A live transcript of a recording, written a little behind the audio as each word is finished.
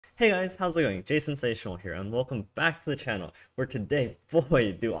Hey guys, how's it going? Jasensational here, and welcome back to the channel, where today,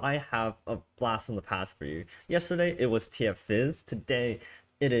 boy, do I have a blast from the past for you. Yesterday, it was TF Fizz. Today,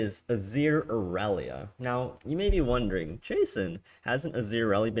 it is Azir Irelia. Now, you may be wondering, Jason, hasn't Azir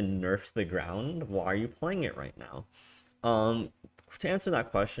Irelia been nerfed to the ground? Why are you playing it right now? To answer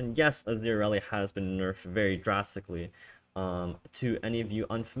that question, yes, Azir Irelia has been nerfed very drastically. To any of you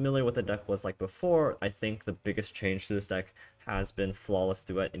unfamiliar with the deck was like before, I think the biggest change to this deck has been Flawless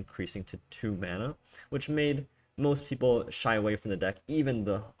Duet increasing to 2 mana, which made most people shy away from the deck, even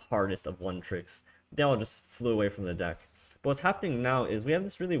the hardest of one tricks. They all just flew away from the deck. But what's happening now is we have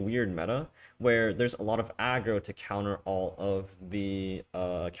this really weird meta where there's a lot of aggro to counter all of the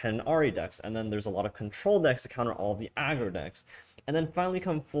Kennen Ahri decks, and then there's a lot of control decks to counter all of the aggro decks. And then finally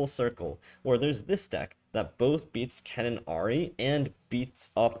come full circle, where there's this deck that both beats Kennen Ahri and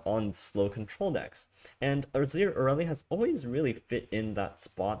beats up on slow control decks. And Azir Irelia has always really fit in that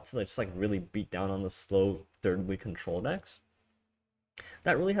spot to just like really beat down on the slow thirdly control decks.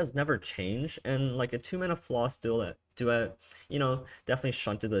 That really has never changed, and like a 2-mana Flawless Duet, definitely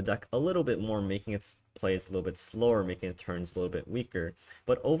shunted the deck a little bit more, making its plays a little bit slower, making its turns a little bit weaker.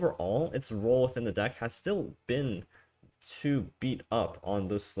 But overall, its role within the deck has still been to beat up on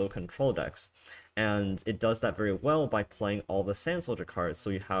those slow control decks, and it does that very well by playing all the Sand Soldier cards. So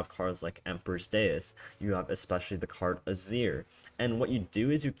you have cards like Emperor's Deus, you have especially the card Azir, and what you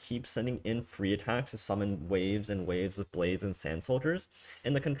do is you keep sending in free attacks to summon waves and waves of Blades and Sand Soldiers,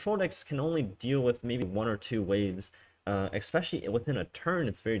 and the control decks can only deal with maybe 1 or 2 waves. Especially within a turn,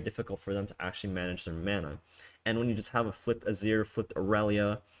 it's very difficult for them to actually manage their mana. And when you just have a flipped Azir, flipped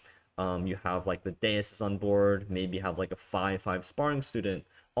Irelia, you have like the Deus is on board, maybe you have like a 5/5 Sparring Student.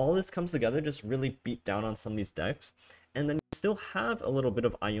 All this comes together, just really beat down on some of these decks. And then you still have a little bit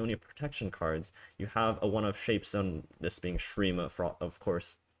of Ionia protection cards. You have a one of Shapestone, this being Shrima, of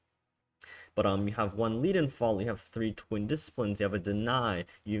course. But you have 1 Lead and Fall, you have 3 Twin Disciplines, you have a Deny,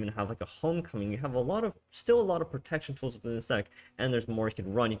 you even have like a Homecoming, you have still a lot of protection tools within this deck, and there's more you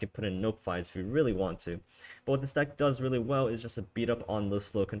could run. You could put in Nope Fights if you really want to. But what this deck does really well is just to beat up on those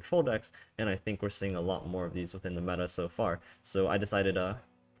slow control decks, and I think we're seeing a lot more of these within the meta so far. So I decided to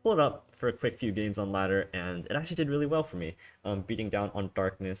pull it up for a quick few games on ladder, and it actually did really well for me, beating down on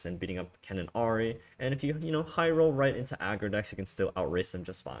Darkness and beating up Kennen Ahri. And if you high roll right into aggro decks, you can still outrace them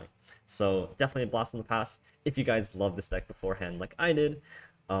just fine. So definitely a blast from the past. If you guys love this deck beforehand like I did,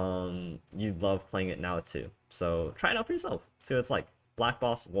 you'd love playing it now too. So try it out for yourself, see what it's like. Black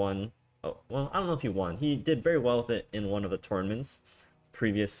Boss won. Oh, well, I don't know if he won. He did very well with it in one of the tournaments,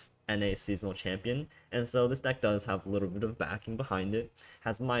 previous NA seasonal champion, and so this deck does have a little bit of backing behind it,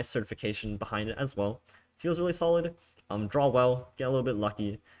 has my certification behind it as well. Feels really solid. Draw well, get a little bit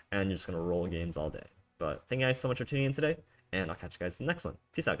lucky, and you're just gonna roll games all day. But thank you guys so much for tuning in today, and I'll catch you guys in the next one.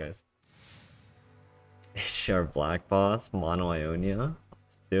 Peace out, guys. HR Black Boss, Mono Ionia.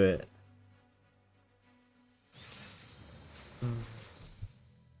 Let's do it.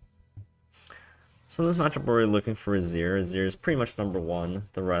 So in this matchup, we're looking for Azir. Azir is pretty much number 1.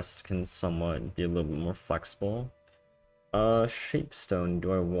 The rest can somewhat be a little bit more flexible. Shapestone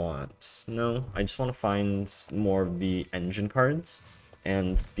do I want? No, I just want to find more of the engine cards.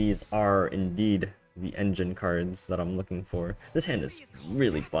 And these are indeed the engine cards that I'm looking for. This hand is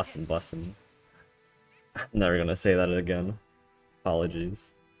really bussin'. Never gonna say that again.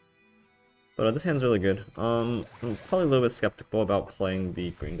 Apologies. But this hand's really good. I'm probably a little bit skeptical about playing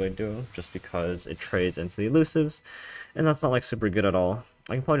the Green Glade duo, just because it trades into the elusives, and that's not like super good at all.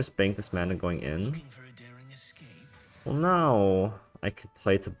 I can probably just bank this mana going in. Well, now I could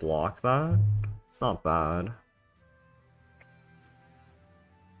play to block that. It's not bad.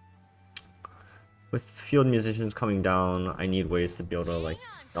 With Field Musicians coming down, I need ways to be able to like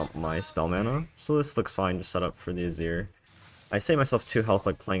dump my spell mana, so this looks fine to set up for the Azir. I save myself 2 health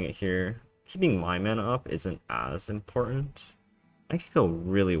by playing it here. Keeping my mana up isn't as important. I could go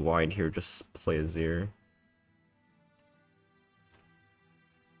really wide here, just play Azir.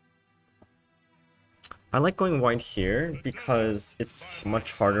 I like going wide here because it's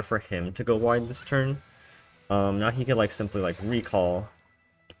much harder for him to go wide this turn. Now he could like simply like recall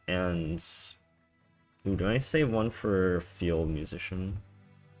and... Ooh, do I save 1 for Field Musician?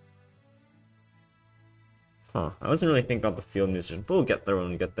 Huh, I wasn't really thinking about the Field Musician, but we'll get there when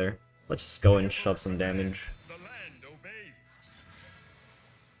we get there. Let's just go and shove some damage.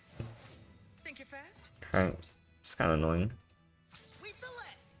 Okay, it's kind of annoying.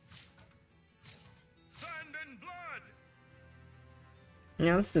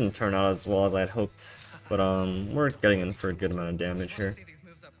 Yeah, this didn't turn out as well as I'd hoped, but we're getting in for a good amount of damage here.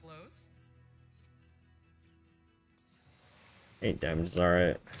 8 damage is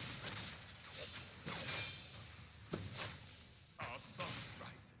alright.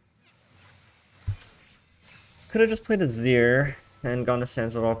 Could have just played Azir and gone to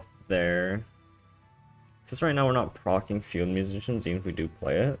Jasensational there. Because right now we're not proccing field musicians even if we do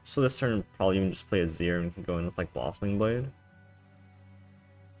play it. So this turn probably even just play Azir and we can go in with like Blossoming Blade.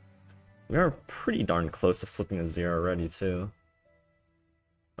 We are pretty darn close to flipping Azir already too.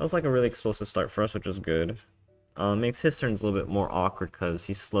 That was like a really explosive start for us, which is good. Makes his turns a little bit more awkward because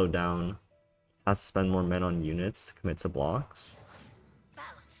he's slowed down. Has to spend more men on units to commit to blocks.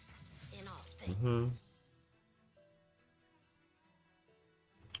 Balance in all things.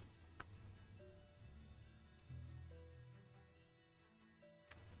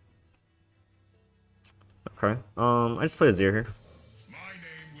 Okay, I just play Azir here.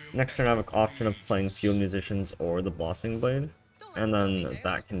 Next turn I have an option of playing Field Musicians or the Blossoming Blade. And then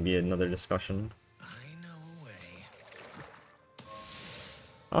that can be another discussion.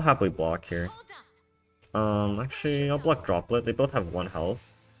 I'll happily block here. Actually, I'll block Droplet. They both have 1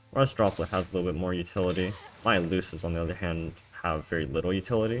 health. Whereas Droplet has a little bit more utility. My Luces, on the other hand, have very little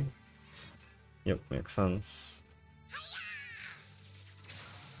utility. Yep, makes sense.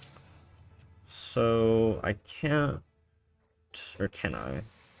 So, I can't... Or can I?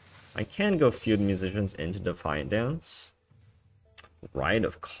 I can go Field Musicians into Defiant Dance. Rite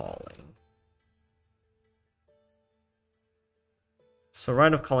of Calling. So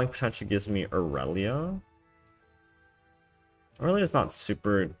Rite of Calling potentially gives me Irelia. Irelia is not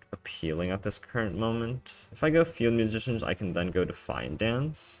super appealing at this current moment. If I go Field Musicians, I can then go Defiant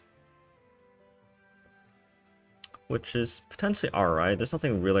Dance. Which is potentially alright. There's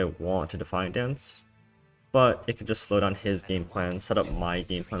nothing really I want to Defiant Dance. But it could just slow down his game plan, set up my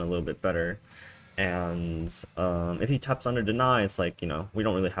game plan a little bit better. And if he taps under Deny, it's like, you know, we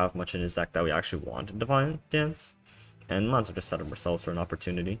don't really have much in his deck that we actually want to Defiant Dance. And might as well just set up ourselves for an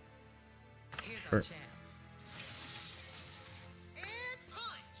opportunity. Sure.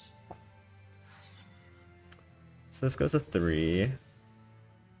 So this goes to 3.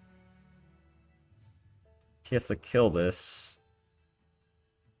 He has to kill this.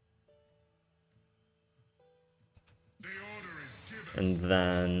 And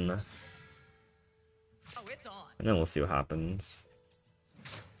then we'll see what happens.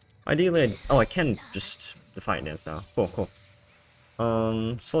 Ideally, I can just Defiant Dance now. Cool, cool.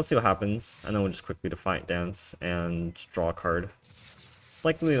 So let's see what happens, and then we'll just quickly Defiant Dance and draw a card. It's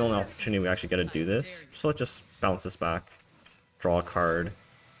likely the only opportunity we actually get to do this, so let's just bounce this back, draw a card,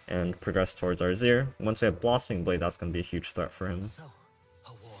 and progress towards our Azir. Once we have Blossoming Blade, that's going to be a huge threat for him.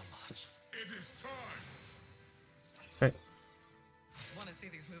 Okay. Want to see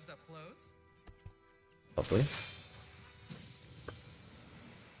these moves up close? Lovely.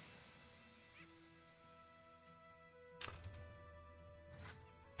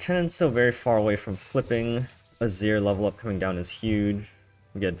 Kennen's still very far away from flipping. Azir level up coming down is huge.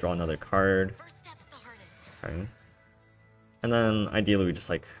 We get to draw another card. Okay. And then ideally we just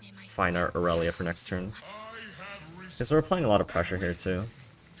like find our Irelia for next turn. Because we're applying a lot of pressure here too.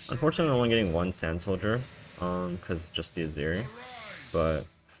 Unfortunately, we're only getting 1 Sand Soldier, because just the Azir. But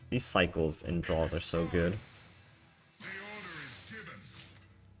these cycles and draws are so good.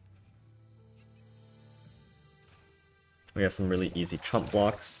 We have some really easy chump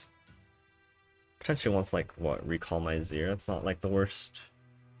blocks. Potentially wants like, what, recall my Azir? It's not like the worst.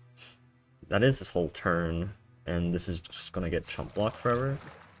 That is his whole turn, and this is just gonna get chump blocked forever.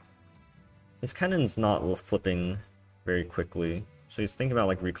 His Kennen's not flipping very quickly, so he's thinking about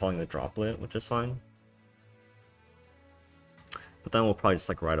like recalling the Droplet, which is fine. But then we'll probably just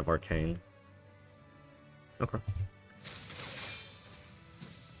like Rite of Arcane. Okay.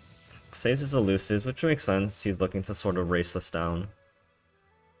 Saves his elusives, which makes sense. He's looking to sort of race us down.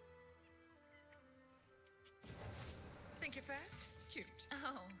 Think you're fast? Cute.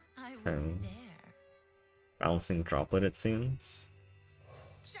 Oh, I Okay. wouldn't dare. Bouncing Droplet, it seems.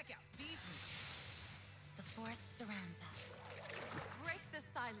 Check out these moves. The forest surrounds us. Break the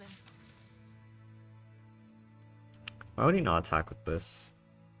silence. Why would he not attack with this?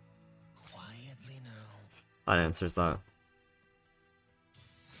 Quietly now. That answers that.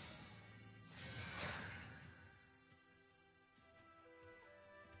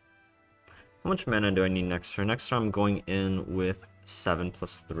 How much mana do I need next turn? Next turn I'm going in with 7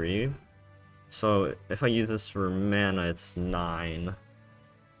 plus 3. So if I use this for mana, it's 9.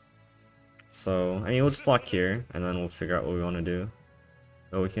 So, I mean, we'll just block here, and then we'll figure out what we want to do.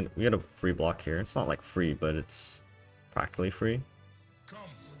 Oh, we get a free block here. It's not like free, but it's practically free.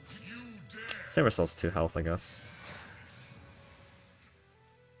 Save ourselves 2 health, I guess.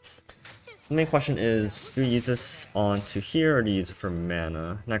 So the main question is, do we use this onto here or do you use it for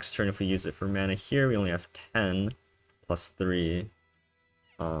mana? Next turn, if we use it for mana here, we only have 10 plus 3.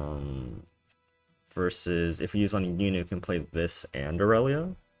 Versus if we use on a unit, we can play this and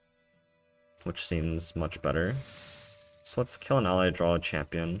Irelia, which seems much better. So let's kill an ally, draw a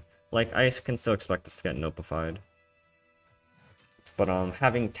champion. Like, I can still expect this to get notified. But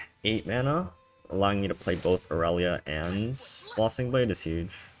having 8 mana, allowing me to play both Irelia and Blossoming Blade is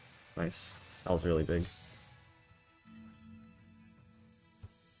huge. Nice. That was really big.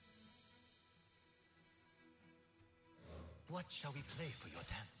 What shall we play for your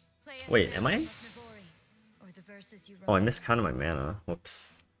dance? Wait, am I? Oh, I miscounted my mana.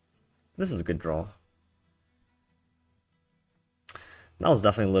 Whoops. This is a good draw. That was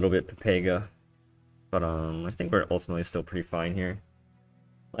definitely a little bit Pepega. But I think we're ultimately still pretty fine here.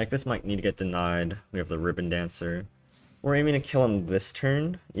 Like, this might need to get denied. We have the Ribbon Dancer. We're aiming to kill him this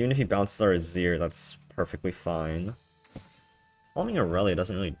turn. Even if he bounces our Azir, that's perfectly fine. Calming Irelia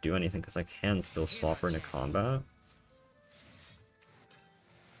doesn't really do anything because I can still swap her into combat.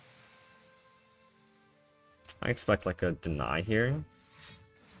 I expect like a deny here.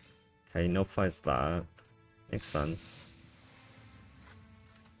 Okay, notifies that. Makes sense.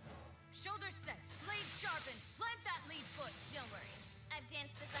 Shoulders set, blade sharpened, plant that lead foot. Don't worry, I've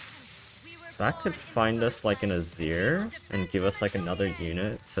danced this 100. We were That could find us like an Azir and give us like another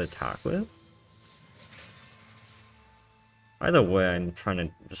unit to attack with. Either way, I'm trying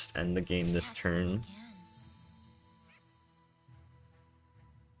to just end the game this turn.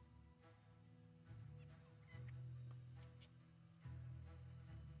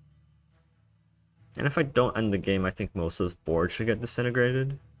 And if I don't end the game, I think most of this board should get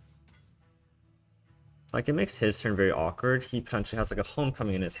disintegrated. Like, it makes his turn very awkward. He potentially has like a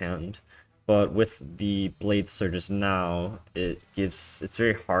homecoming in his hand. But with the Blade Surges now, it's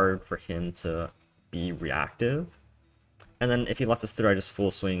very hard for him to be reactive. And then if he lets us through, I just full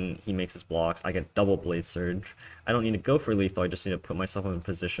swing, he makes his blocks, I get double Blade Surge. I don't need to go for lethal, I just need to put myself in a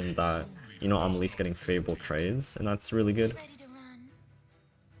position that, you know, I'm at least getting favorable trades, and that's really good. ready to run.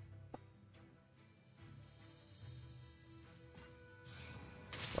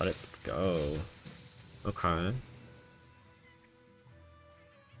 Let it go. Okay.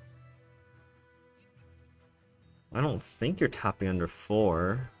 I don't think you're tapping under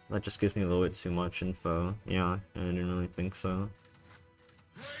 4. That just gives me a little bit too much info. Yeah, I didn't really think so.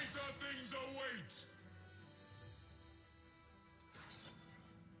 Greater things await.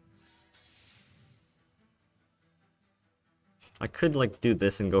 I could like do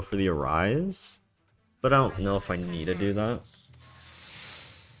this and go for the Arise, but I don't know if I need to do that.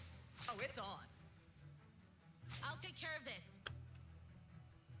 Oh, it's on. I'll take care of this.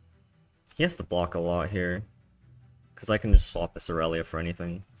 He has to block a lot here, because I can just swap this Irelia for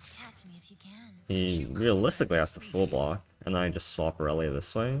anything. Catch me if you can. He realistically has to full block, and then I just swap Irelia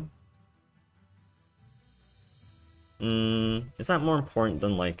this way. Is that more important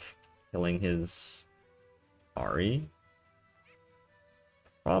than like killing his Ahri?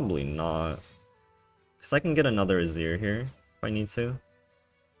 Probably not. Because I can get another Azir here if I need to.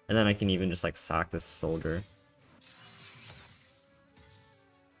 And then I can even just like sack this soldier.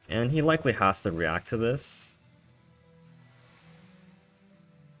 And he likely has to react to this.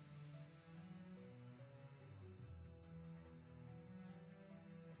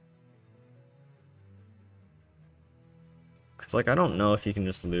 Because like I don't know if he can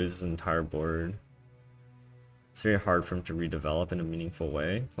just lose his entire board. It's very hard for him to redevelop in a meaningful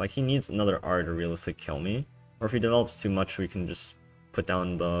way. Like, he needs another R to realistically kill me. Or if he develops too much, we can just put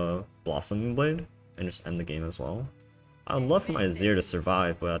down the Blossoming Blade and just end the game as well. I would love for my Azir to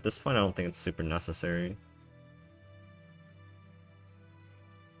survive, but at this point I don't think it's super necessary.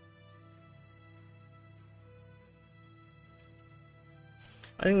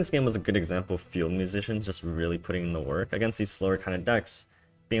 I think this game was a good example of field musicians just really putting in the work against these slower kind of decks.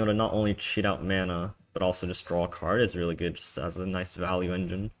 Being able to not only cheat out mana, but also just draw a card is really good, just as a nice value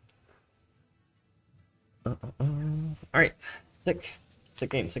engine. Alright, sick. Sick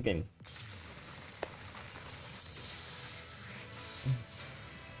game, sick game.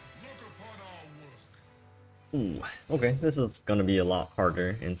 Ooh, okay, this is gonna be a lot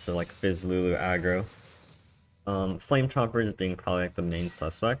harder into like Fizz Lulu aggro. Flame Chompers being probably like the main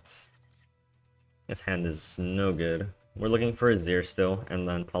suspect. This hand is no good. We're looking for Azir still, and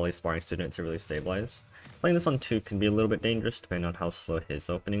then probably Sparring Student to really stabilize. Playing this on 2 can be a little bit dangerous depending on how slow his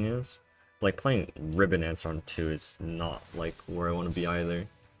opening is. But, like, playing Ribbon Dancer on 2 is not like where I want to be either.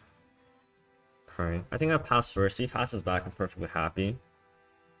 Okay, I think I passed first. If he passes back, I'm perfectly happy.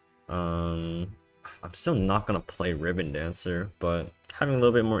 I'm still not gonna play Ribbon Dancer, but Having a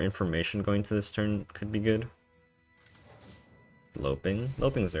little bit more information going to this turn could be good. Loping.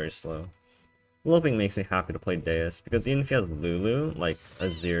 Loping is very slow. Loping makes me happy to play Deus, because even if he has Lulu, like,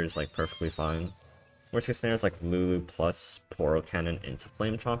 Azir is like perfectly fine. Worst case scenario is like Lulu plus Poro Cannon into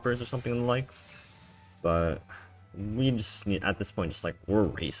Flame Chompers or something of the likes. But we just need, at this point, just like, we're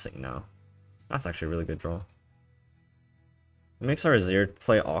racing now. That's actually a really good draw. It makes our Azir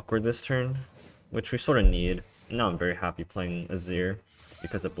play awkward this turn, which we sort of need. Now I'm very happy playing Azir,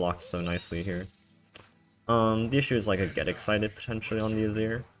 because it blocks so nicely here. The issue is like I get excited potentially on the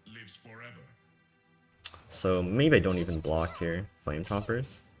Azir. So maybe I don't even block here, Flame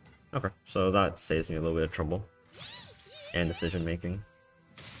Chompers. Okay, so that saves me a little bit of trouble. And decision making.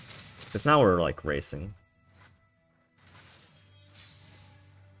 Because now we're like racing.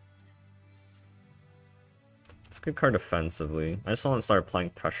 It's a good card defensively. I just want to start applying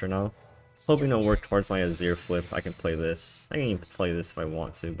pressure now. Hoping to work towards my Azir flip. I can play this. I can even play this if I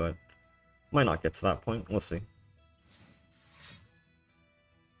want to, but might not get to that point. We'll see.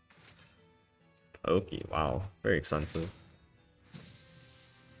 Pokey, wow. Very expensive.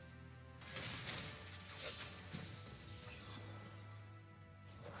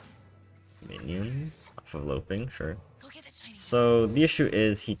 Minion. Off of Loping, sure. So the issue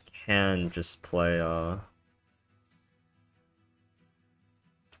is he can just play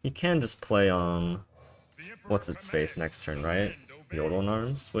what's its face next turn, right? Yodel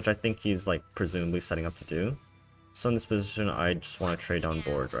Arms, which I think he's like presumably setting up to do. So in this position, I just want to trade down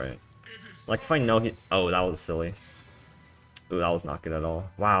board, right? Like if I know he, oh, that was silly. Ooh, that was not good at all.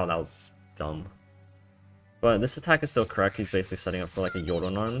 Wow, that was dumb. But this attack is still correct. He's basically setting up for like a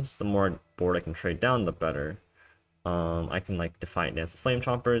Yodel Arms. The more board I can trade down, the better. I can like Defiant Dance the Flame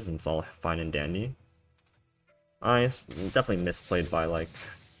Chompers, and it's all fine and dandy. I definitely misplayed by like,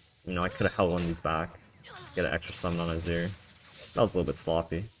 you know, I could have held one of these back, get an extra summon on Azir. That was a little bit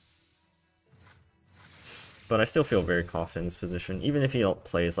sloppy. But I still feel very confident in this position. Even if he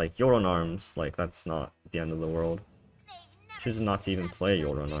plays like Yodel Arms, like that's not the end of the world. Chooses not to even play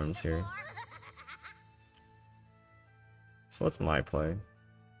Yodel Arms here. So what's my play?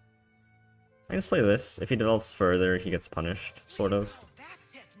 I can just play this. If he develops further, he gets punished, sort of.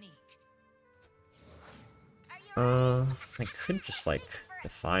 I could just like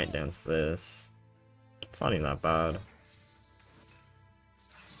Defiant Dance this. It's not even that bad.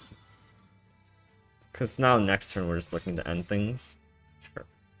 Because now next turn we're just looking to end things. Sure.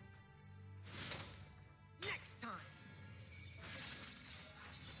 Next time.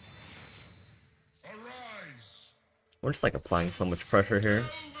 Arise. We're just like applying so much pressure here.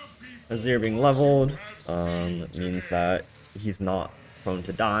 Azir being leveled means that he's not prone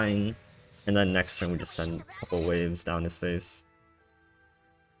to dying. And then next turn we just send a couple waves down his face.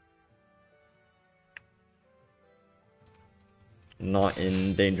 Not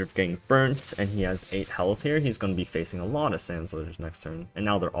in danger of getting burnt, and he has 8 health here. He's going to be facing a lot of Sand Soldiers next turn, and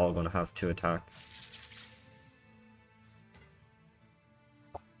now they're all going to have 2 attack.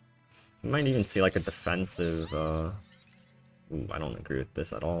 You might even see like a defensive, ooh, I don't agree with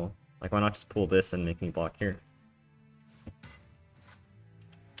this at all. Like, why not just pull this and make me block here?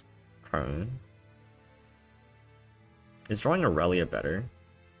 Okay. Is drawing Irelia better?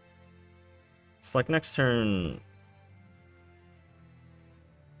 So like next turn,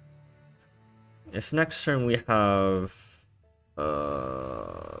 if next turn we have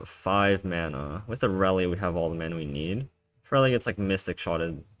 5 mana, with Irelia we have all the mana we need. If Irelia gets like Mystic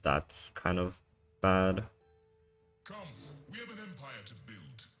Shotted, that's kind of bad. Come, we have an empire to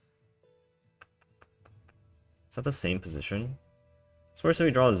build. Is that the same position? So where should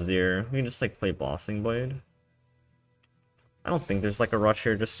we draw Azir? We can just like play Blossoming Blade. I don't think there's like a rush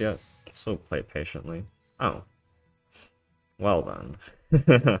here just yet, so play it patiently. Oh. Well then.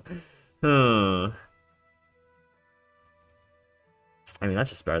 I mean, that's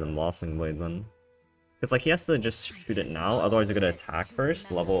just better than Blossoming Blade then. Because like he has to just shoot it now, otherwise they're gonna attack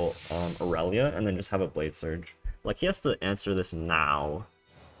first, level Irelia, and then just have a Blade Surge. Like he has to answer this now.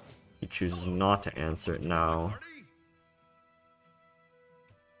 He chooses not to answer it now.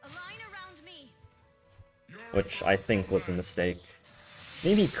 Which I think was a mistake.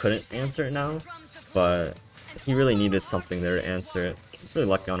 Maybe he couldn't answer it now, but he really needed something there to answer it. Really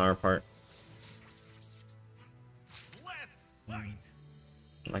lucky on our part.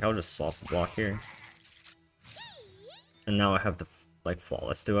 Like, I'll just swap the block here. And now I have to, like,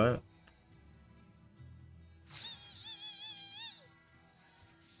 Flawless do it.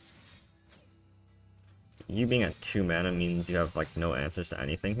 You being at 2 mana means you have, like, no answers to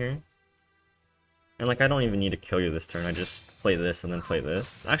anything here. And, like, I don't even need to kill you this turn. I just play this and then play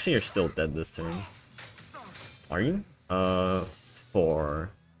this. Actually, you're still dead this turn. Are you?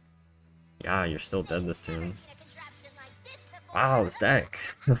 4. Yeah, you're still dead this turn. Never seen a contraption like this before. Wow, this deck.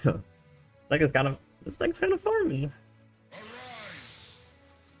 This deck's kind of farming.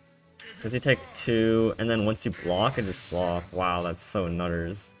 Because you take 2, and then once you block, it just swap. Wow, that's so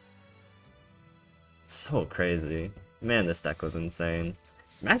nutters. So crazy. Man, this deck was insane.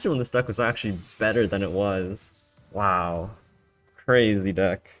 Imagine when this deck was actually better than it was. Wow. Crazy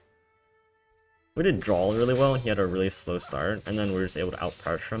deck. We did draw really well, he had a really slow start, and then we were just able to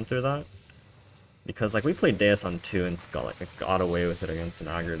out-pressure him through that. Because, like, we played Deus on 2 and got away with it against an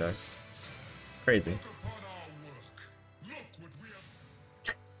aggro deck. Crazy.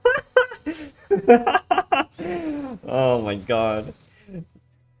 Oh my god.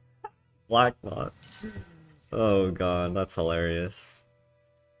 Black bot. Oh god, that's hilarious.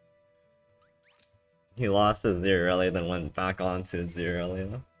 He lost his Azir Irelia, then went back onto Azir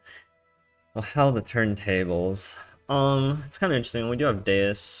Irelia. Well, how the turntables. It's kind of interesting. We do have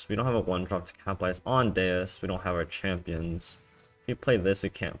Deus. We don't have a 1-drop to capitalize on Deus. We don't have our champions. If we play this, we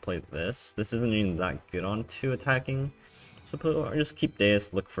can't play this. This isn't even that good on 2 attacking. So just keep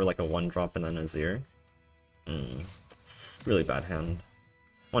Deus, look for like a 1-drop and then Azir. It's really bad hand.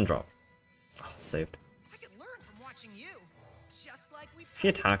 1-drop. Oh, saved. I can learn from watching you. Just like we If he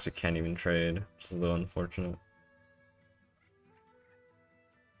attacks, we can't even trade, which is a little unfortunate.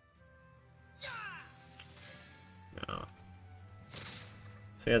 No.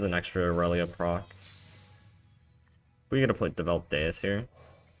 So he has an extra Irelia proc. We gotta play develop Deus here.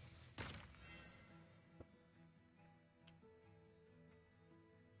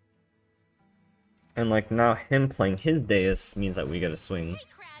 And like now him playing his Deus means that we get a swing. Hey,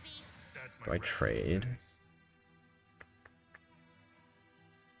 Krabby. Do I trade?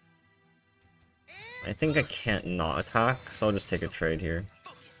 I think I can't not attack, so I'll just take a trade here.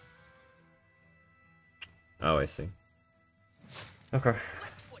 Oh, I see. Okay.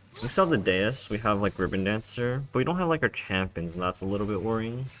 We still have the Deus, we have like Ribbon Dancer, but we don't have like our champions, and that's a little bit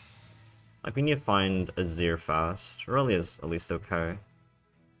worrying. Like we need to find Azir fast. Irelia's at least okay.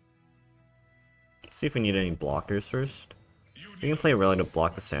 Let's see if we need any blockers first. We can play Irelia to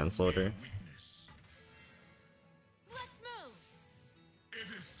block the Sand Soldier. Let's move. It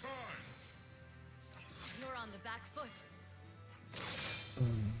is time. You're on the back foot.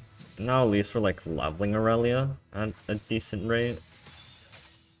 Now at least we're like leveling Irelia at a decent rate.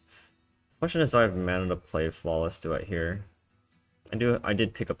 Question is, do I have mana to play Flawless Duet here? I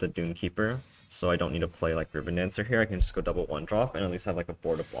did pick up the Dune Keeper, so I don't need to play like Ribbon Dancer here. I can just go double 1-drop and at least have like a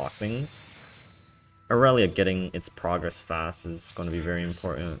board to block things. Irelia getting its progress fast is going to be very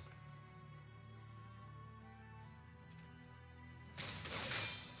important.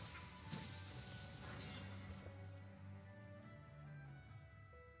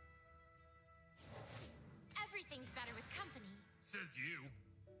 Everything's better with company. Says you.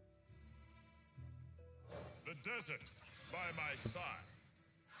 The desert by my side.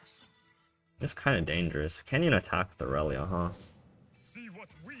 It's kind of dangerous. Can't even attack with Irelia, huh? See what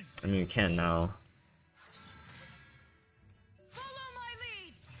we I mean, we can now. Follow my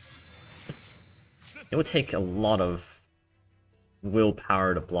lead. It would take a lot of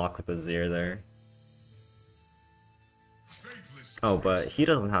willpower to block with Azir there. Oh, but he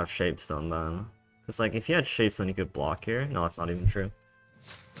doesn't have Shapestone then. It's like, if he had Shapestone, he could block here. No, that's not even true.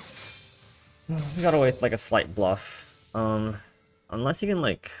 We gotta wait like a slight bluff. Unless he can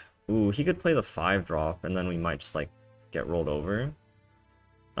like... Ooh, he could play the 5-drop, and then we might just like get rolled over.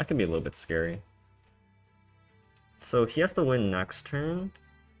 That could be a little bit scary. So he has to win next turn,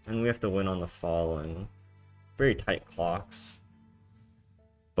 and we have to win on the following. Very tight clocks.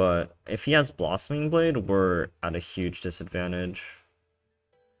 But if he has Blossoming Blade, we're at a huge disadvantage.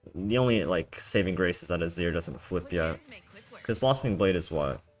 The only like saving grace is that Azir doesn't flip quick yet. hands make quick work. Because Blossoming Blade is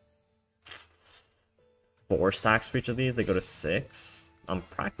what? 4 stacks for each of these? They go to 6? I'm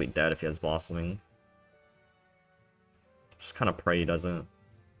practically dead if he has Blossoming. Just kind of pray he doesn't.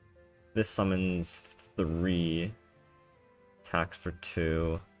 This summons 3. Attacks for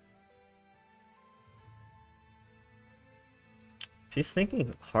 2. If he's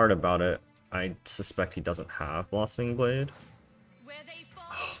thinking hard about it, I suspect he doesn't have Blossoming Blade. Where they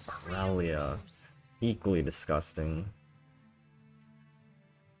fall. Irelia. Equally disgusting.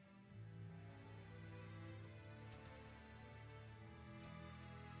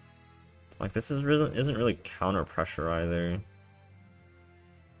 Like, this isn't really counter pressure either.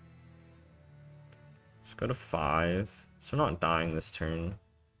 Let's go to 5. So we're not dying this turn.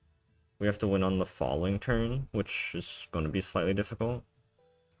 We have to win on the following turn, which is going to be slightly difficult.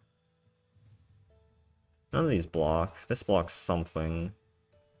 None of these block. This blocks something.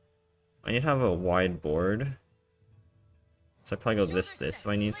 I need to have a wide board. So I probably go this if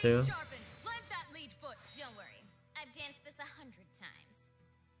I need to. Plant that lead foot. Don't worry, I've danced this 100 times.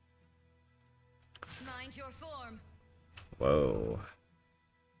 Mind your form. Whoa.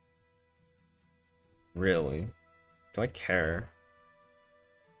 Really? Do I care?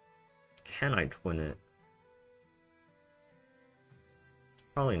 Can I twin it?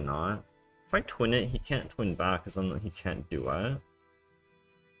 Probably not. If I twin it, he can't twin back because then he can't duet.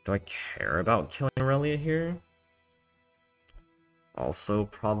 Do I care about killing Irelia here? Also,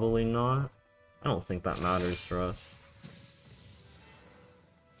 probably not. I don't think that matters for us.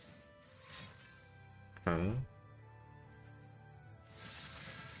 Okay.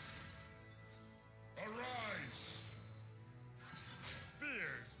 Arise!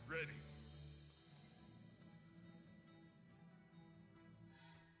 Spears ready.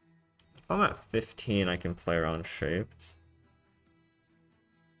 If I'm at 15, I can play around shapes.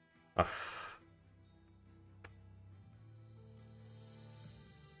 Ugh.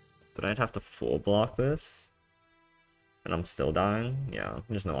 But I'd have to full block this. And I'm still dying? Yeah,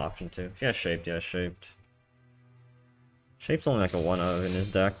 there's no option to. Yeah, shaped, yeah, shaped. Shape's only like a 1-of in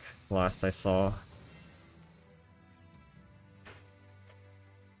his deck, last I saw.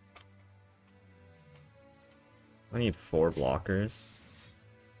 I need 4 blockers.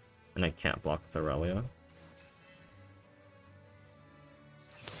 And I can't block with Irelia.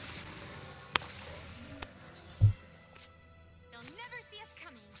 They'll never see us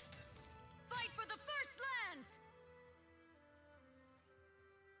coming. Fight for the first lands.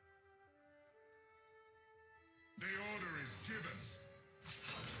 The order is given.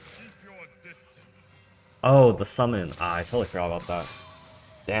 Keep your distance. Oh, the summon. Ah, I totally forgot about that.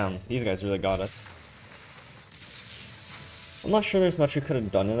 Damn, these guys really got us. I'm not sure there's much we could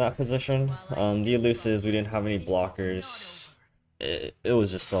have done in that position. The elusives, we didn't have any blockers. It was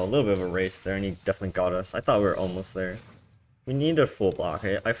just a little bit of a race there, and he definitely got us. I thought we were almost there. We needed a full block.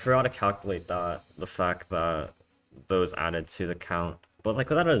 I forgot to calculate that, the fact that those added to the count. But like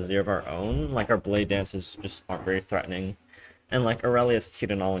without a Azir of our own, like our blade dances just aren't very threatening. And like Irelia is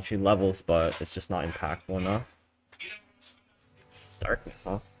cute and all when she levels, but it's just not impactful enough. Darkness,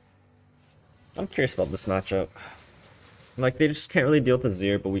 huh? I'm curious about this matchup. Like, they just can't really deal with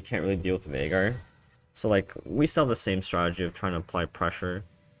Azir, but we can't really deal with Veigar. So, like, we still have the same strategy of trying to apply pressure.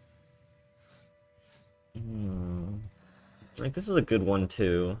 Like, this is a good one,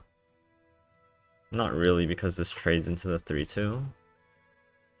 too. Not really, because this trades into the 3-2.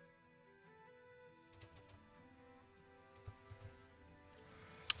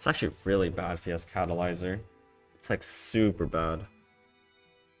 It's actually really bad if he has Catalyzer. It's, like, super bad.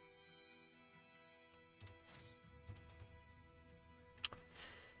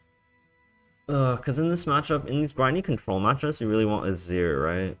 Because in this matchup, in these grindy control matchups, you really want Azir,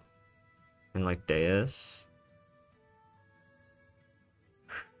 right? And like Deus.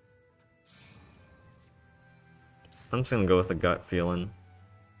 I'm just gonna go with the gut feeling.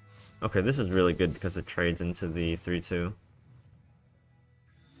 Okay, this is really good because it trades into the 3-2.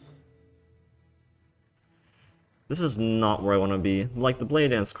 This is not where I want to be. Like, the Blade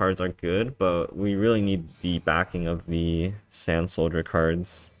Dance cards are good, but we really need the backing of the Sand Soldier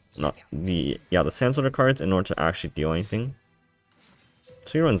cards. Not the, yeah, the Sand Soldier cards in order to actually do anything.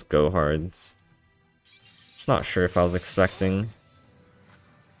 So he runs Go Hards. Just not sure if I was expecting.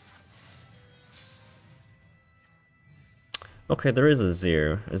 Okay, there is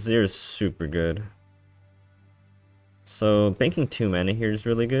Azir. Azir is super good. So banking 2 mana here is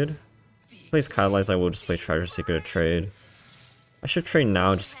really good. Plays Catalyze, I will just play Treasure Seeker to trade. I should trade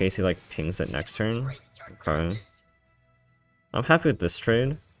now just in case he like pings it next turn. Okay. I'm happy with this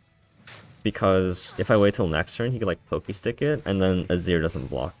trade. Because if I wait till next turn, he could like Pokestick it, and then Azir doesn't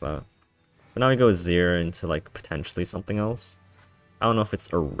block that. But now we go Azir into like potentially something else. I don't know if it's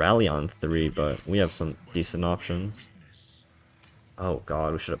Irelia on 3, but we have some decent options. Oh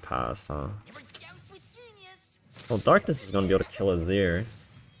god, we should have passed, huh? Well, Darkness is going to be able to kill Azir.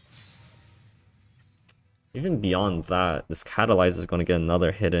 Even beyond that, this Catalyze is going to get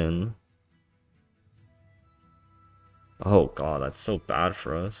another hit in. Oh god, that's so bad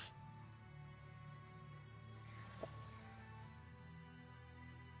for us.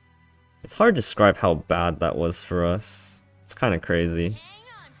 It's hard to describe how bad that was for us. It's kind of crazy.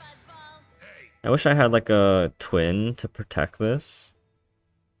 I wish I had like a twin to protect this.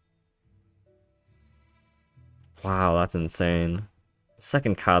 Wow, that's insane. The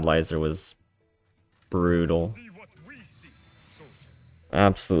second Catalyzer was brutal.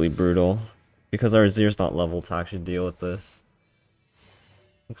 Absolutely brutal. Because our Azir's not level to actually deal with this.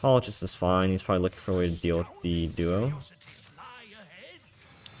 Oncologist is fine, he's probably looking for a way to deal with the duo.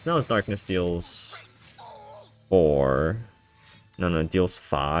 So now his Darkness deals 4. No, deals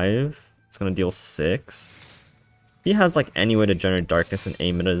 5. It's gonna deal 6. He has like any way to generate darkness and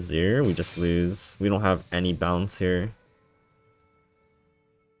aim at Azir. We just lose. We don't have any bounce here.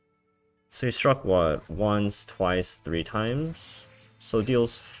 So he struck what? Once, twice, 3 times. So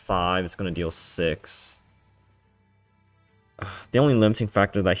deals 5. It's gonna deal 6. The only limiting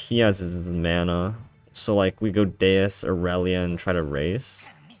factor that he has is his mana. So like we go Deus, Irelia, and try to race.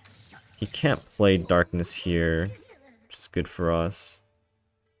 He can't play darkness here, which is good for us.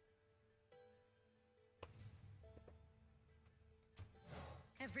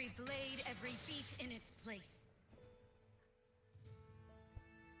 Every blade, every beat in its place.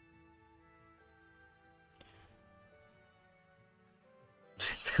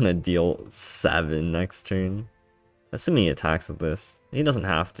 It's gonna deal 7 next turn. Assuming he attacks with this. He doesn't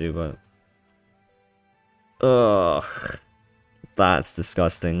have to, but... Ugh. That's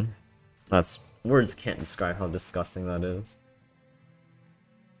disgusting. Words can't describe how disgusting that is.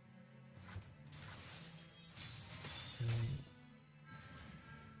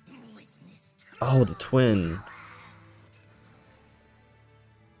 Oh, the twin.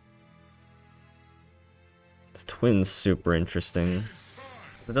 The twin's super interesting.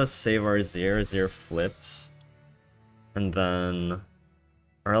 It does save our Azir. Azir flips. And then...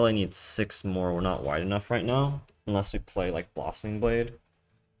 Irelia needs 6 more. We're not wide enough right now. Unless we play like Blossoming Blade.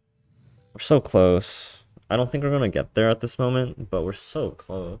 We're so close. I don't think we're gonna get there at this moment, but we're so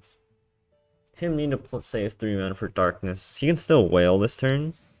close. Him need to save 3 mana for darkness. He can still wail this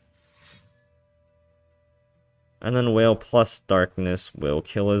turn. And then wail plus darkness will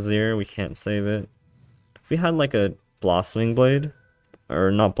kill Azir. We can't save it. If we had like a Blossoming Blade, or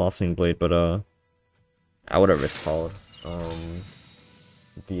not Blossoming Blade, but whatever it's called.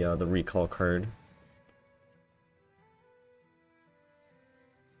 The recall card.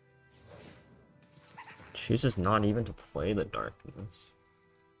 Chooses not even to play the darkness.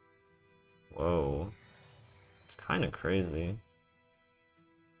 Whoa. It's kind of crazy.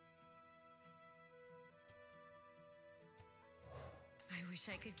 I wish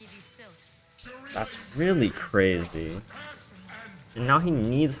I could give you silks. That's really crazy. And now he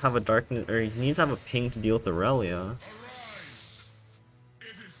needs to have a darkness, or he needs to have a ping to deal with Irelia.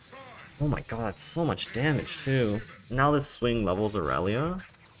 Oh my god, that's so much damage too. Now this swing levels Irelia.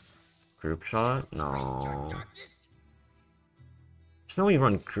 Group shot? No. There's no way you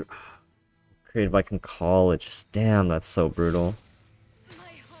run created by Concall. It's just, damn, that's so brutal.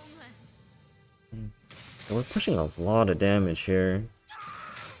 My homeland. And we're pushing a lot of damage here.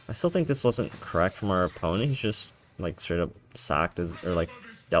 I still think this wasn't correct from our opponent. He's just like straight up sacked his, or like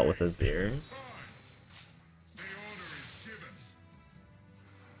dealt with Azir.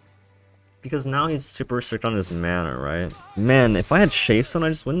 Because now he's super strict on his mana, right? Man, if I had Shapestone, I'd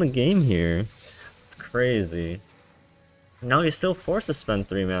just win the game here. It's crazy. Now he's still forced to spend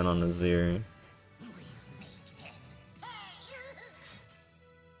 3 mana on Azir.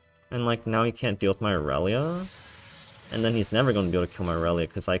 And like, now he can't deal with my Irelia. And then he's never going to be able to kill my Irelia,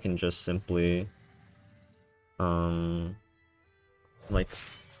 because I can just simply... like,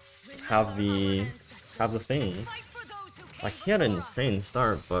 have the thing. Like, he had an insane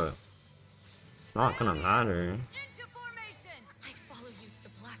start, but... it's not gonna matter. Into formation. I follow you to the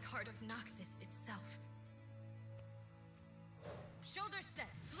black heart of Noxus itself. Shoulder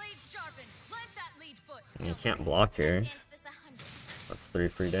set, blade sharpened. Plant that lead foot. And you can't block here. Dance this 100. That's 3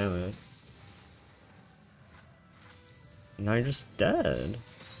 free damage. Now you're just dead.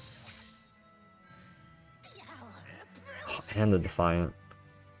 Oh, and the Defiant.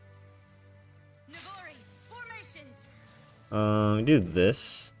 Navori, formations. We do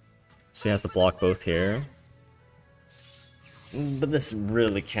this. So he has to block both here. But this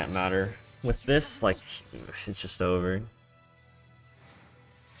really can't matter. With this, like, it's just over.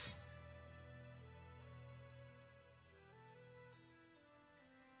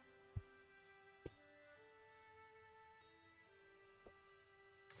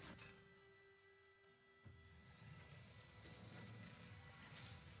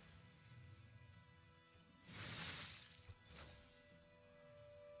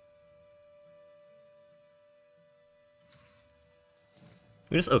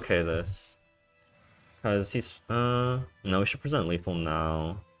 We just okay this. Because he's, no, we should present lethal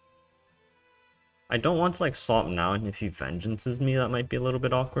now. I don't want to, like, swap now, and if he vengeances me, that might be a little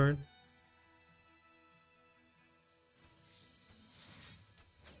bit awkward.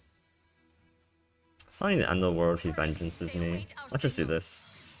 It's not even the end of the world if he vengeances me. Let's just do this.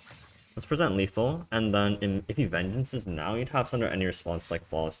 Let's present lethal, and then if he vengeances now, he taps under any response, like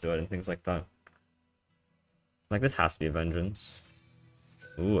Flawless to it and things like that. Like, this has to be a vengeance.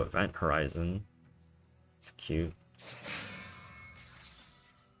 Ooh, Event Horizon. It's cute.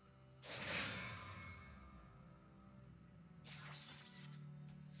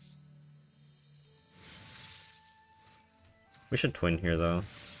 We should twin here though.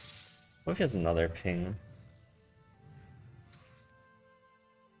 What if he has another ping?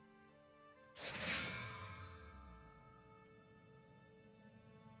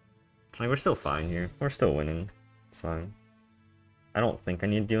 Like, we're still fine here. We're still winning. It's fine. I don't think I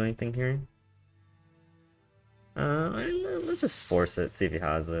need to do anything here. Let's just force it, see if he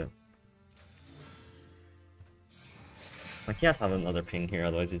has it. Like, he has to have another ping here,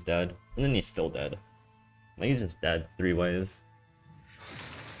 otherwise he's dead. And then he's still dead. Like, he's just dead 3 ways.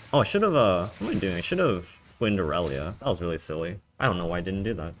 Oh, I should have, what am I doing? I should have twinned Irelia. That was really silly. I don't know why I didn't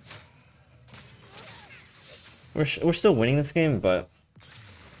do that. We're still winning this game, but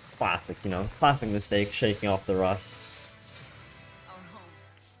classic, you know, classic mistake, shaking off the rust.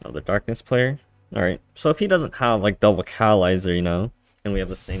 Another darkness player. Alright, so if he doesn't have, like, double catalyzer, you know, and we have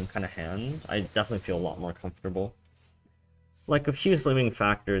the same kind of hand, I definitely feel a lot more comfortable. Like, a few limiting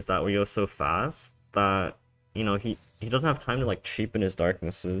factors that we go so fast that, you know, he doesn't have time to, like, cheapen his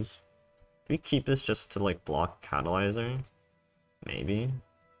darknesses. Do we keep this just to, like, block catalyzer? Maybe.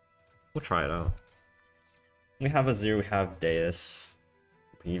 We'll try it out. We have Azir, we have Deus.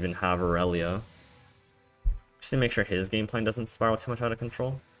 We even have Irelia. Just to make sure his game plan doesn't spiral too much out of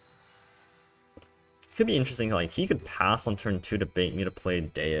control. It could be interesting, like, he could pass on turn 2 to bait me to play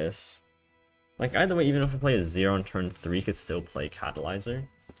Deus. Like, either way, even if we play Azir on turn 3, he could still play Catalyzer.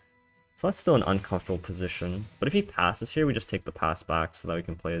 So that's still an uncomfortable position. But if he passes here, we just take the pass back so that we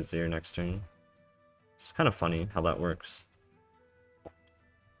can play Azir next turn. It's kind of funny how that works.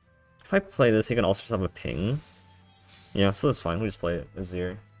 If I play this, he can also just have a ping. Yeah, so that's fine, we just play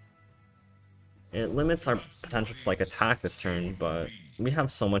Azir. It limits our potential to, like, attack this turn, but we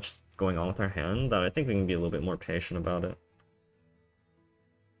have so much going on with our hand that I think we can be a little bit more patient about it.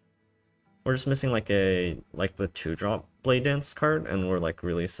 We're just missing, like, the 2-drop Blade Dance card, and we're, like,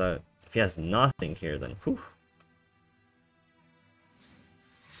 really set. If he has nothing here, then whew.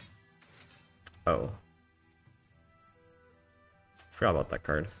 Oh. Forgot about that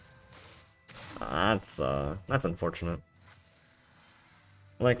card. That's unfortunate.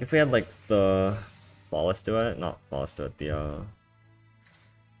 Like, if we had, like, the Flawless Duet, not Flawless Duet,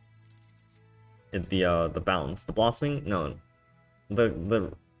 the bounce, the blossoming, no,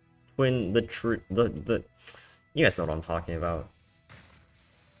 the twin, the you guys know what I'm talking about.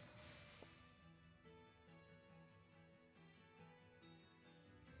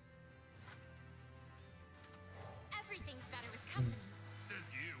 Everything's better with company.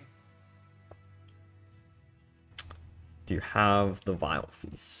 Says you. Do you have the Vile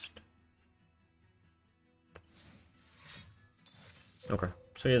Feast? Okay,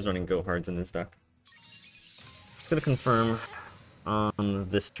 so he is running Go Hards in his deck. Gonna confirm on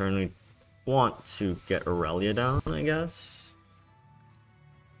this turn we want to get Irelia down, I guess.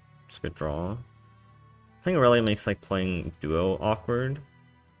 It's a good draw. I think Irelia makes, like, playing duo awkward.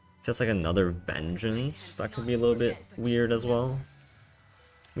 Feels like another Vengeance. That could be a little bit weird as well.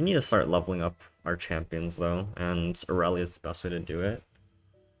 We need to start leveling up our champions though, and Irelia is the best way to do it.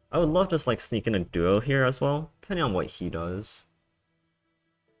 I would love to just, like, sneak in a duo here as well, depending on what he does.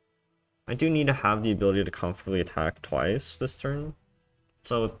 I do need to have the ability to comfortably attack twice this turn,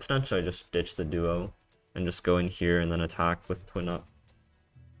 so potentially I just ditch the duo and just go in here and then attack with Twin Up.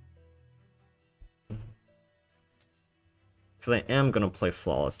 Because I am going to play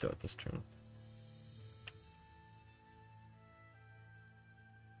Flawless Duet this turn.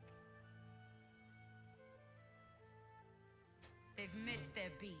 They've missed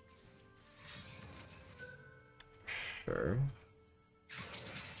their beat. Sure.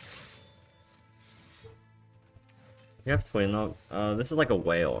 We have Twin Up. This is like a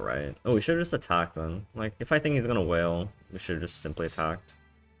whale, right? Oh, we should have just attacked then. Like, if I think he's gonna whale, we should have just simply attacked.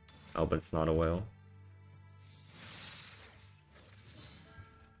 Oh, but it's not a whale.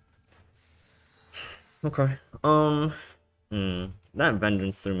 Okay. That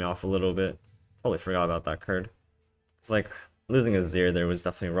Vengeance threw me off a little bit. Totally forgot about that card. It's like, losing Azir there was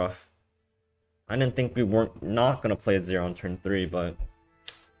definitely rough. I didn't think we weren't not gonna play Azir on turn 3, but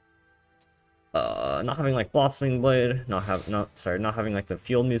not having, like, Blossoming Blade, not having, like, the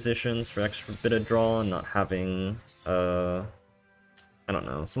Field Musicians for extra bit of draw, not having I don't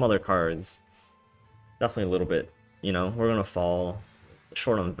know, some other cards. Definitely a little bit, you know, we're gonna fall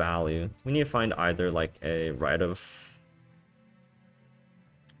short on value. We need to find either, like, a Rite of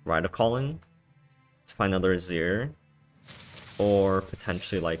Calling to find another Azir, or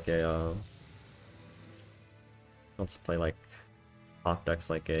potentially, like, a let's play, like, top decks,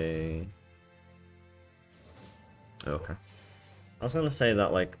 like a okay. I was gonna say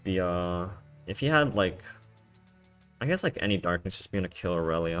that, like, the if he had, like, I guess, like, any darkness just being a kill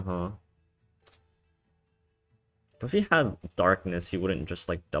Irelia, huh? But if he had darkness, he wouldn't just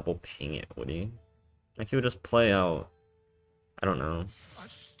like double ping it, would he? Like he would just play out, I don't know,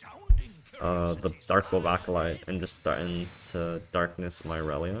 the Dark Bulb Acolyte and just threaten to darkness my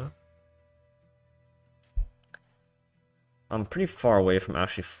Irelia. I'm pretty far away from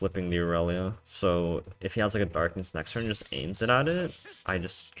actually flipping the Irelia, so if he has like a darkness next turn and just aims it at it, I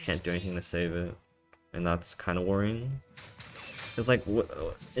just can't do anything to save it. And that's kind of worrying. Because like,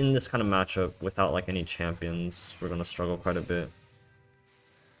 in this kind of matchup, without like any champions, we're going to struggle quite a bit.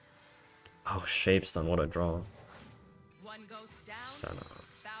 Oh, Shapestone, what a draw. One goes down, Senna.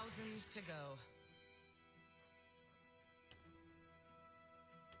 thousands to go.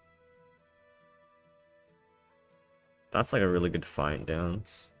 That's like a really good Defiant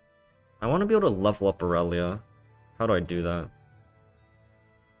Dance. I want to be able to level up Irelia. How do I do that?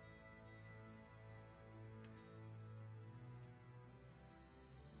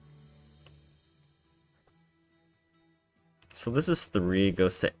 So this is 3,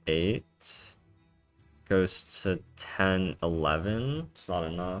 goes to 8, goes to 10, 11. It's not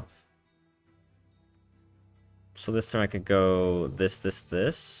enough. So this turn I could go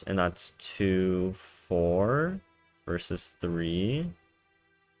this, and that's 2, 4 versus 3.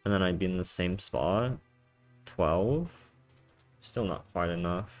 And then I'd be in the same spot. 12. Still not quite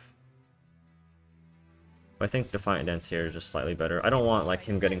enough. I think Defiant Dance here is just slightly better. I don't want like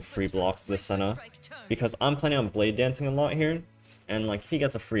him getting free blocks to the Senna, because I'm planning on Blade Dancing a lot here, and like if he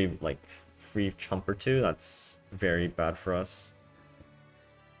gets a free chump or two, that's very bad for us.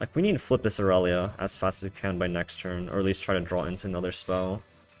 Like we need to flip this Irelia as fast as we can by next turn, or at least try to draw into another spell,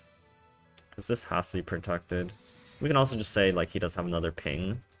 because this has to be protected. We can also just say like he does have another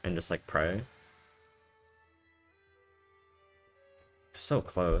ping and just like pray. So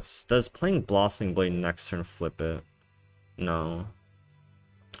close. Does playing Blossoming Blade next turn flip it? No.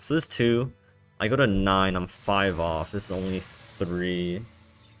 So this 2. I go to 9. I'm 5 off. This is only 3.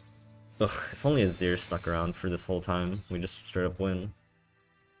 Ugh, if only Azir stuck around for this whole time, we just straight up win.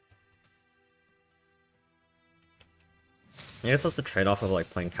 I guess that's the trade-off of like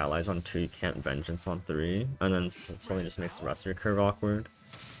playing Catalyze on 2, you can't Vengeance on 3, and then suddenly just makes the rest of your curve awkward.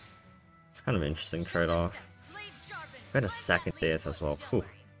 It's kind of an interesting trade-off. We had a second dais as well. Whew.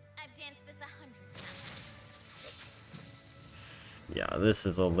 Yeah, this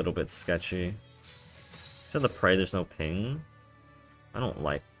is a little bit sketchy. Except the Prey, there's no ping. I don't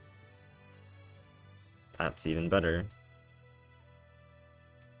like. That's even better.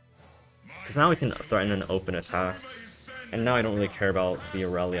 Because now we can threaten an open attack. And now I don't really care about the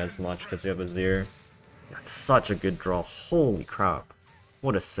Irelia as much because we have Azir. That's such a good draw. Holy crap.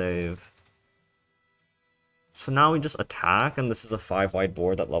 What a save. So now we just attack, and this is a 5-wide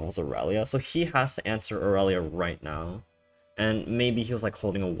board that levels Irelia. So he has to answer Irelia right now. And maybe he was like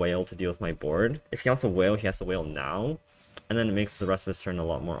holding a whale to deal with my board. If he wants a whale, he has to whale now. And then it makes the rest of his turn a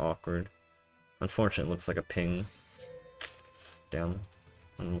lot more awkward. Unfortunately, it looks like a ping. Damn.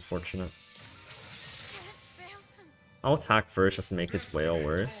 Unfortunate. I'll attack first just to make his whale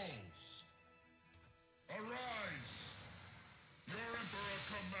worse.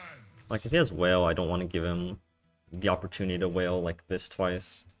 Like, if he has whale, I don't want to give him the opportunity to whale like this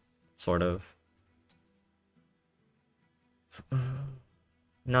twice. Sort of.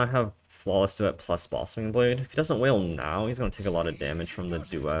 Now I have Flawless Duet plus Blossoming Blade. If he doesn't whale now, he's going to take a lot of damage from the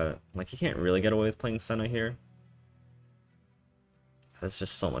duet. Like, he can't really get away with playing Senna here. That's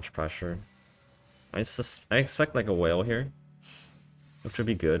just so much pressure. I expect like a whale here, which would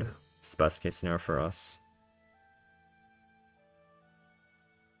be good. It's the best case scenario for us.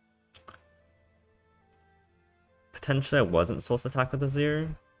 Potentially I wasn't supposed to attack with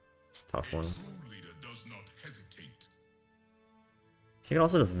Azir. It's a tough one. He could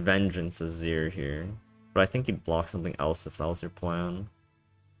also just Vengeance Azir here, but I think he'd block something else if that was your plan.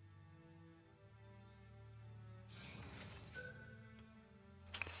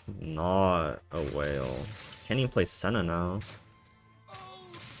 It's not a whale. Can't even play Senna now.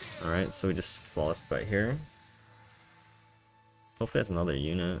 Alright, so we just Flawless right here. Hopefully that's another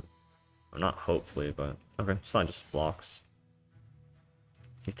unit. Or not hopefully, but okay, so that just blocks.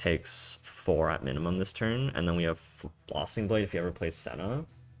 He takes 4 at minimum this turn, and then we have Blossoming Blade if he ever plays Senna.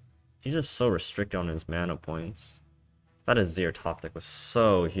 He's just so restricted on his mana points. That Azir top deck was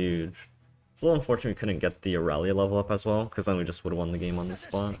so huge. It's a little unfortunate we couldn't get the Irelia level up as well, because then we just would have won the game on this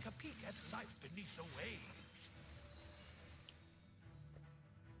spot.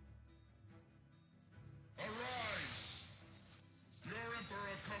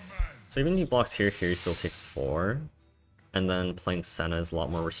 So even if he blocks here, he still takes 4. And then playing Senna is a lot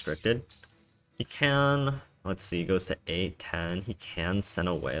more restricted. He can, let's see, he goes to 8, 10. He can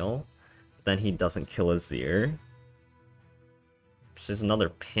Senna Whale. But then he doesn't kill Azir. So there's another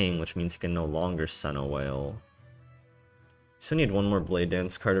ping, which means he can no longer send a whale. Still need one more Blade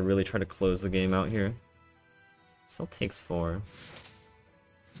Dance card to really try to close the game out here. Still takes 4.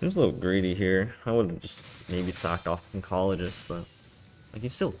 Seems a little greedy here. I would have just maybe sacked off the Oncologist, but like, you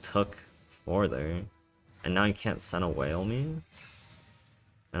still took 4 there. And now you can't send a whale me?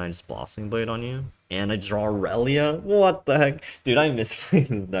 And I just Blossoming Blade on you? And I draw Irelia? What the heck? Dude, I miss playing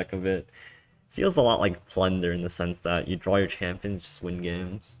this deck a bit. Feels a lot like Plunder in the sense that you draw your champions, just win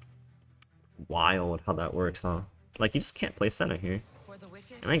games. Wild how that works, huh? Like, you just can't play Senna here.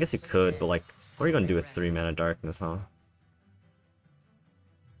 And I guess you could, but like, what are you gonna do with 3 mana darkness, huh?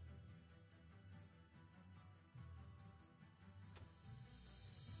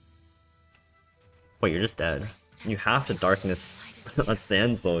 Wait, you're just dead. You have to darkness a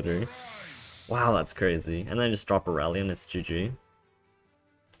Sand Soldier. Wow, that's crazy. And then I just drop Irelia and it's GG.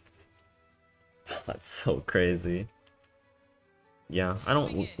 That's so crazy. Yeah, I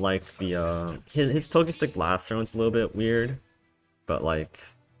don't like the, his Pokestick last round's a little bit weird. But like,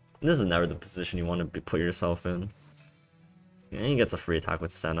 this is never the position you want to put yourself in. Yeah, he gets a free attack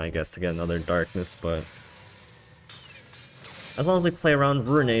with Senna, I guess, to get another darkness, but as long as we play around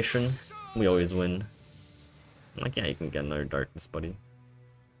Ruination, we always win. Like, yeah, you can get another darkness, buddy.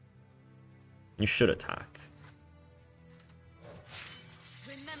 You should attack.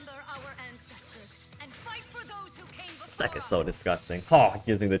 Remember our ancestors and fight for those who came before. This deck is so disgusting. Oh, it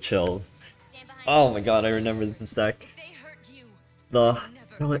gives me the chills. Stand behind Oh my god, I remember this deck. If they hurt you,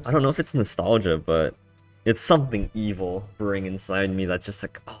 I don't know if it's nostalgia, but it's something evil brewing inside me that's just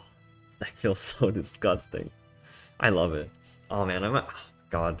like, oh, this deck feels so disgusting. I love it. Oh man, oh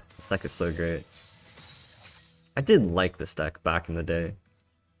god, this deck is so great. I did like this deck back in the day.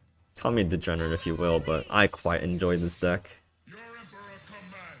 Call me a degenerate if you will, but I quite enjoyed this deck. Your Emperor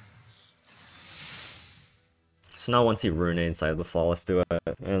commands. So now once he ruinates, I have the Flawless Duet,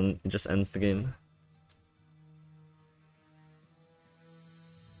 and it just ends the game.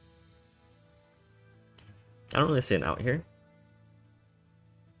 I don't really see an out here.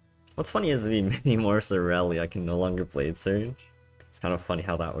 What's funny is if he mini morphs Irelia, I can no longer Blade Surge. It's kind of funny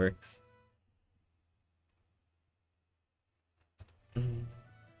how that works.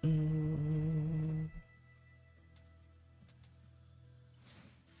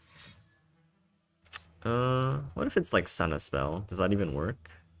 What if it's like Senna spell? Does that even work?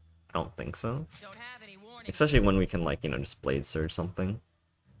 I don't think so. Don't have any warning. Especially when we can, like, you know, just Blade Surge something.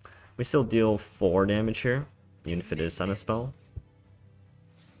 We still deal 4 damage here, even if it is Senna spell.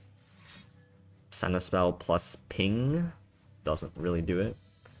 Senna spell plus ping doesn't really do it.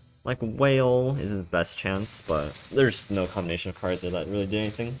 Like, Whale is his best chance, but there's no combination of cards there that really do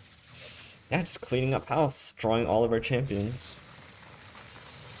anything. Yeah, just cleaning up house, drawing all of our champions.